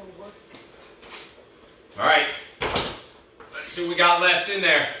because of a work. All right. Let's see what we got left in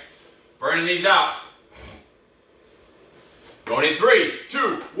there. Burning these out. Going in 3,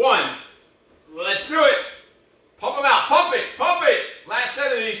 2, 1. Let's do it. Pump them out. Pump it. Pump it. Last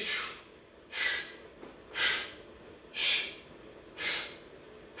set of these.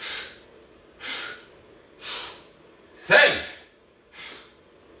 10.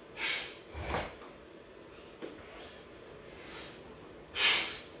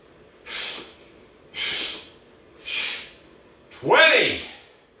 20.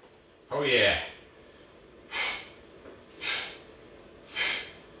 Oh yeah.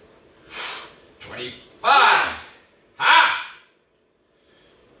 25. Ha!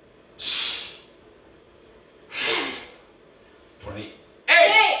 28.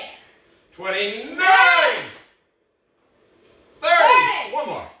 29. 30. One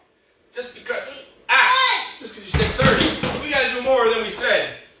more. Just because. Just because you said 30. We got to do more than we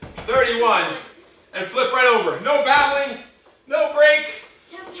said. 31. And flip right over. No babbling. No break.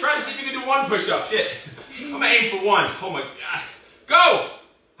 Try and see if you can do 1 push-up. Shit. I'm going to aim for 1. Oh my God. Go.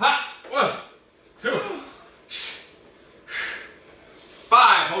 Ha. 1, 2.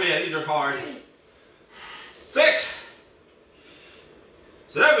 5. Oh yeah, these are hard. 6.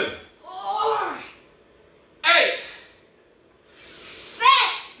 7. 8.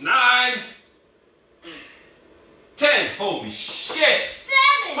 9. 10. Holy shit.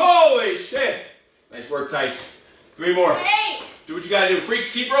 7. Holy shit. Nice work, Tice. 3 more. 8. Do what you gotta do.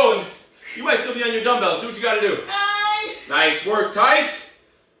 Freaks, keep rolling. You might still be on your dumbbells. Do what you gotta do. 9. Nice work, Tice.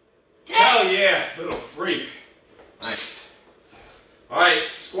 10. Hell yeah. Little freak. Nice. Alright,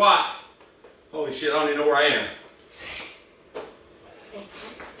 squat. Holy shit, I don't even know where I am.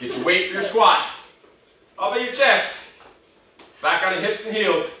 Get your weight for your squat. Up at your chest. Back on the hips and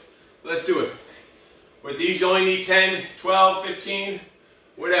heels. Let's do it. With these, you only need 10, 12, 15,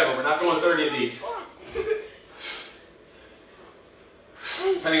 whatever. We're not going 30 of these.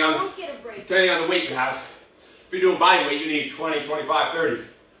 don't get a break. Depending on the weight you have. If you're doing body weight, you need 20, 25, 30. If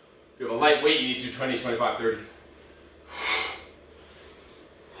you have a light weight, you need to do 20, 25, 30.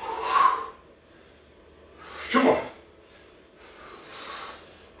 Two more.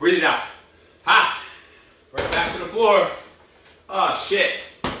 Breathe it out. Ha! Right back to the floor. Oh, shit.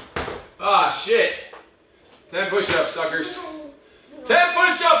 Oh, shit. 10 push-ups, suckers. 10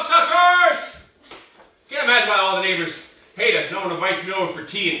 push-ups, suckers! Can't imagine why all the neighbors hate us. No one invites me over for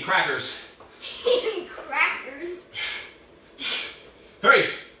tea and crackers. Tea and crackers? 3,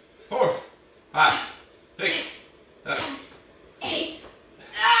 4, 5, 6, 7, 8, 9.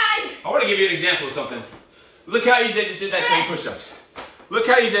 I want to give you an example of something. Look how easy I just did that 10 push-ups. Look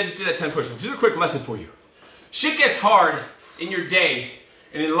how easy I just did that 10 push-ups. Here's a quick lesson for you. Shit gets hard in your day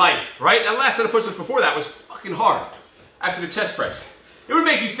and in life, right? That last set of push-ups before that was fucking hard after the chest press. It would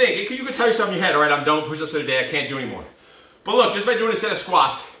make you think. You could tell yourself in your head, all right, I'm done with push-ups for the day. I can't do anymore. But look, just by doing a set of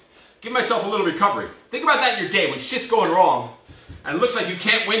squats, give myself a little recovery. Think about that in your day when shit's going wrong and it looks like you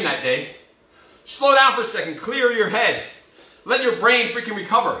can't win that day. Slow down for a second. Clear your head. Let your brain freaking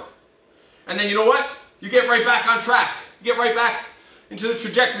recover. And then you know what? You get right back on track. You get right back into the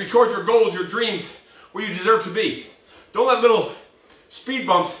trajectory towards your goals, your dreams, where you deserve to be. Don't let little speed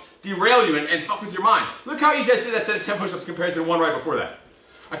bumps derail you and fuck with your mind. Look how easy I did that set of 10 push-ups compared to the one right before that.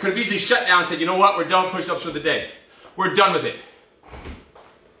 I could have easily shut down and said, you know what? We're done with push-ups for the day. We're done with it.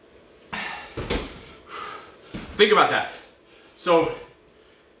 Think about that. So,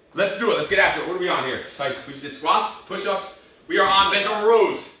 let's do it. Let's get after it. What are we on here? So we just did squats, push-ups. We are on bent over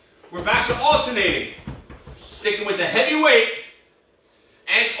rows. We're back to alternating. Sticking with the heavy weight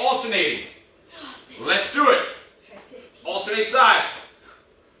and alternating. Let's do it. Alternate sides.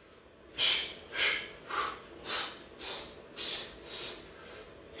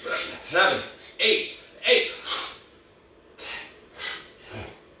 7, 8,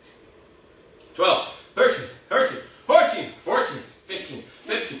 12, 13, 14, 15,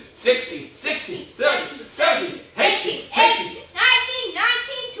 16, 17, 18, 19,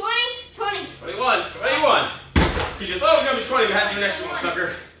 20. 21. Because you thought it was going to be 20, we had to do an extra one,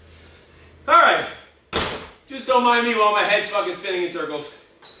 sucker. Alright. Just don't mind me while my head's fucking spinning in circles.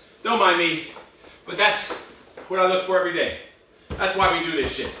 Don't mind me. But that's what I look for every day. That's why we do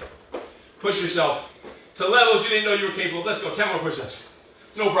this shit. Push yourself to levels you didn't know you were capable of. Let's go, 10 more push-ups.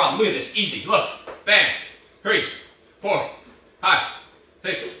 No problem. Look at this. Easy. Look. Bam. 3, 4, 5,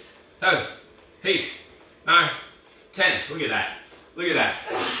 6, 7, 8, 9, 10. Look at that. Look at that.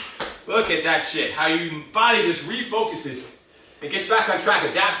 Look at that shit. How your body just refocuses and gets back on track,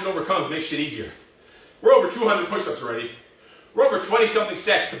 adapts and overcomes, makes shit easier. We're over 200 push-ups already. We're over 20-something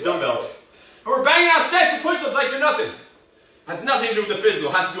sets of dumbbells. And we're banging out sets of push-ups like they're nothing. Has nothing to do with the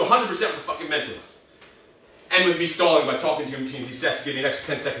physical. Has to do 100% with the fucking mental. And with me stalling by talking to you in between these sets to give me an extra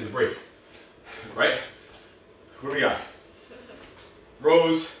 10 seconds of break. Right? What do we got?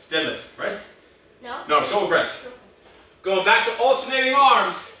 Rows, deadlift, right? No. No, shoulder press. Going back to alternating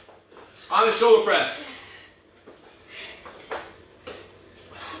arms on the shoulder press.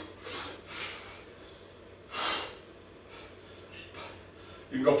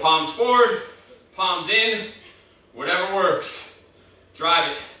 You can go palms forward, palms in, whatever works. Drive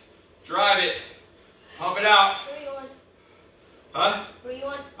it, pump it out. Where are you on? Huh? Where are you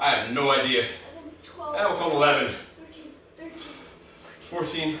on? I have no idea. 12. That'll come 11, 13.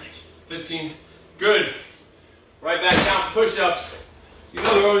 14, 15. Good. Right back down for push-ups. You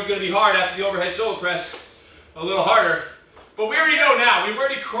know they're always going to be hard after the overhead shoulder press. A little harder. But we already know now. We've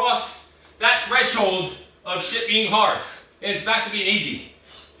already crossed that threshold of shit being hard. And it's back to being easy.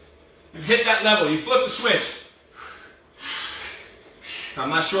 You hit that level. You flip the switch. I'm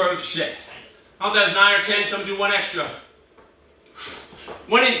not sure of the shit. How does 9 or 10? Some do one extra.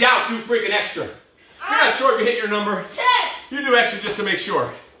 When in doubt, do freaking extra. You're not sure if you hit your number. 10. You do extra just to make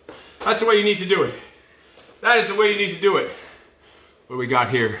sure. That's the way you need to do it. That is the way you need to do it. What do we got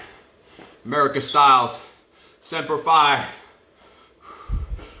here? America Styles. Semper Fi.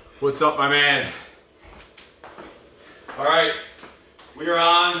 What's up, my man? All right. We are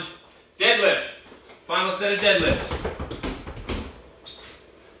on deadlift. Final set of deadlift.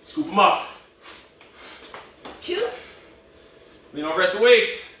 Scoop them up. 2. Lean over at the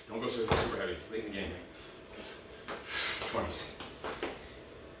waist. Don't go super heavy. It's late in the game, man. 20s.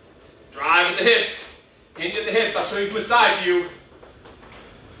 Drive at the hips. Hinge at the hips. I'll show you from a side view.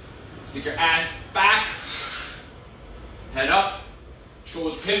 Stick your ass back. Head up.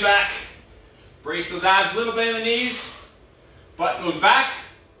 Shoulders pin back. Brace those abs a little bit in the knees. Butt goes back.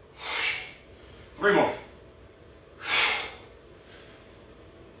 3 more.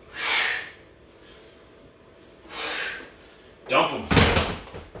 Dump them.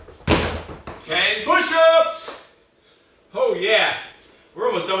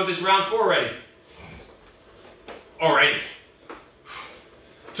 with this round 4 already. Already.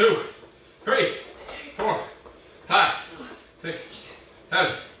 2, 3, 4, 5, 6,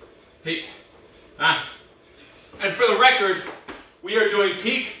 7, 8, 9. And for the record, we are doing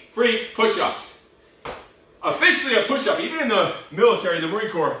peak freak push-ups. Officially a push-up, even in the military, the Marine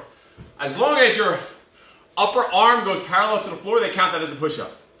Corps, as long as your upper arm goes parallel to the floor, they count that as a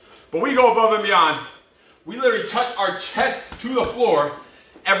push-up. But we go above and beyond. We literally touch our chest to the floor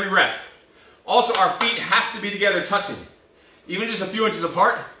every rep. Also, our feet have to be together touching. Even just a few inches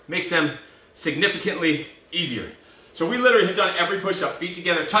apart makes them significantly easier. So we literally have done every push-up, feet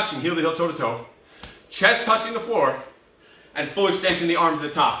together touching, heel to heel, toe to toe, chest touching the floor, and full extension of the arms to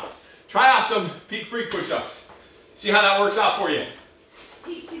the top. Try out some peak freak push-ups. See how that works out for you.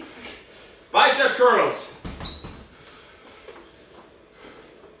 Bicep curls.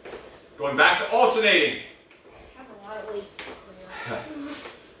 Going back to alternating. I have a lot of weights to clear up.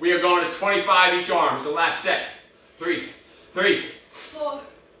 We are going to 25 each arm. It's the last set. 3, 4.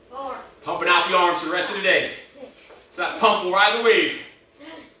 Pumping out the arms for the rest of the day. 6. So that pump will ride the wave.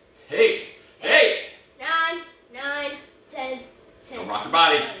 7. 8. 9, 10. Don't rock your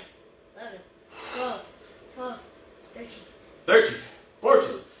body. 11, 12, 13,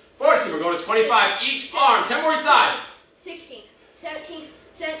 14. We're going to 25 each arm. 10 more each side. 16, 17,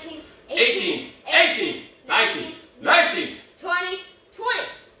 18, 19, 20,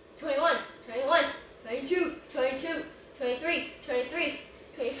 21, 22, 23,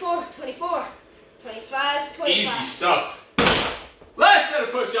 24, 25. Easy stuff. Last set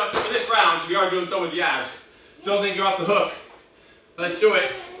of push-ups for this round. We are doing so with the abs. Don't think you're off the hook. Let's do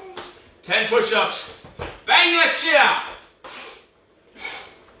it. 10 push-ups. Bang that shit out.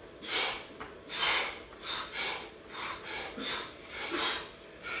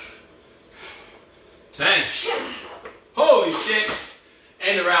 Holy shit.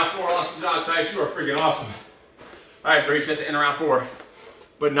 End of round 4. Awesome dog types. You are freaking awesome. All right, freaks. That's the end of round 4.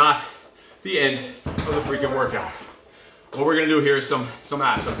 But not the end of the freaking workout. What we're going to do here is some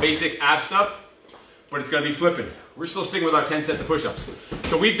abs. Some basic ab stuff. But it's going to be flipping. We're still sticking with our 10 sets of push-ups.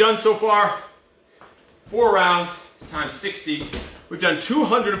 So we've done so far 4 rounds times 60. We've done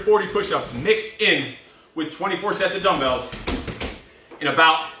 240 push-ups mixed in with 24 sets of dumbbells in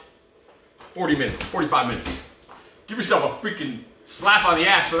about 40 minutes, 45 minutes. Give yourself a freaking slap on the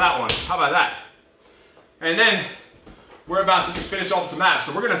ass for that one. How about that? And then we're about to just finish off some abs.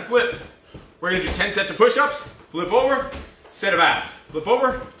 So we're going to flip. We're going to do 10 sets of push-ups, flip over, set of abs. Flip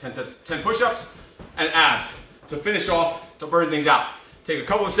over, 10 push-ups, and abs to finish off, to burn things out. Take a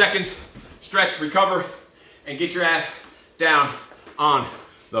couple of seconds, stretch, recover, and get your ass down on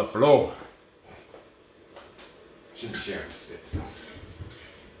the floor. Shouldn't be sharing this bit.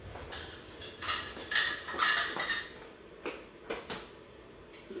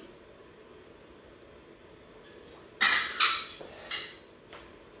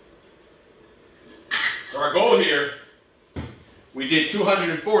 So our goal here, we did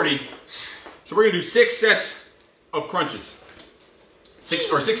 240. So we're gonna do 6 sets of crunches. 6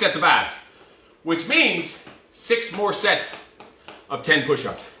 sets of abs, which means 6 more sets of 10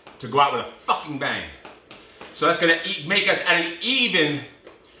 push-ups to go out with a fucking bang. So that's gonna make us at an even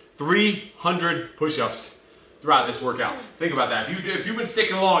 300 push-ups throughout this workout. Think about that. If you've been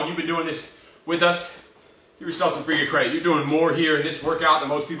sticking along, you've been doing this with us, give yourself some freaking credit. You're doing more here in this workout than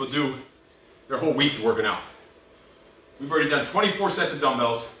most people do their whole week working out. We've already done 24 sets of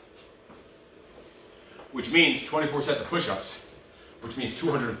dumbbells, which means 24 sets of push-ups, which means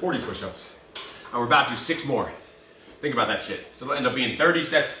 240 push-ups. And we're about to do 6 more. Think about that shit. So it'll end up being 30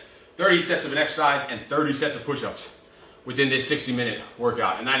 sets of an exercise and 30 sets of push-ups within this 60-minute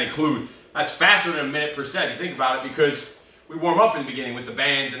workout. And that's faster than a minute per set, if you think about it, because we warm up in the beginning with the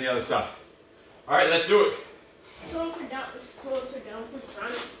bands and the other stuff. All right, let's do it. So once we're done with this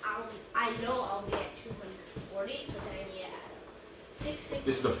run, I know I'll be at 240, but then I need to add up 6,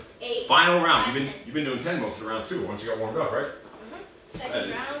 This is the 8, final round. 5, You've been doing 10 most of the rounds too, once you got warmed up, right?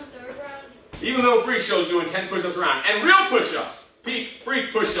 Second round, third round. Even Little Freak Show's doing 10 push-ups a round. And real push-ups. Peak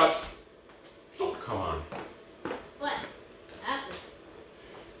freak push-ups. Oh, come on. What happened?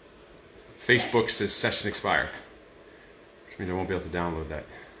 Facebook says session expired. Which means I won't be able to download that.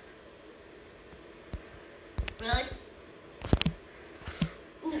 Really?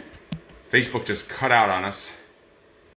 Ooh. Facebook just cut out on us.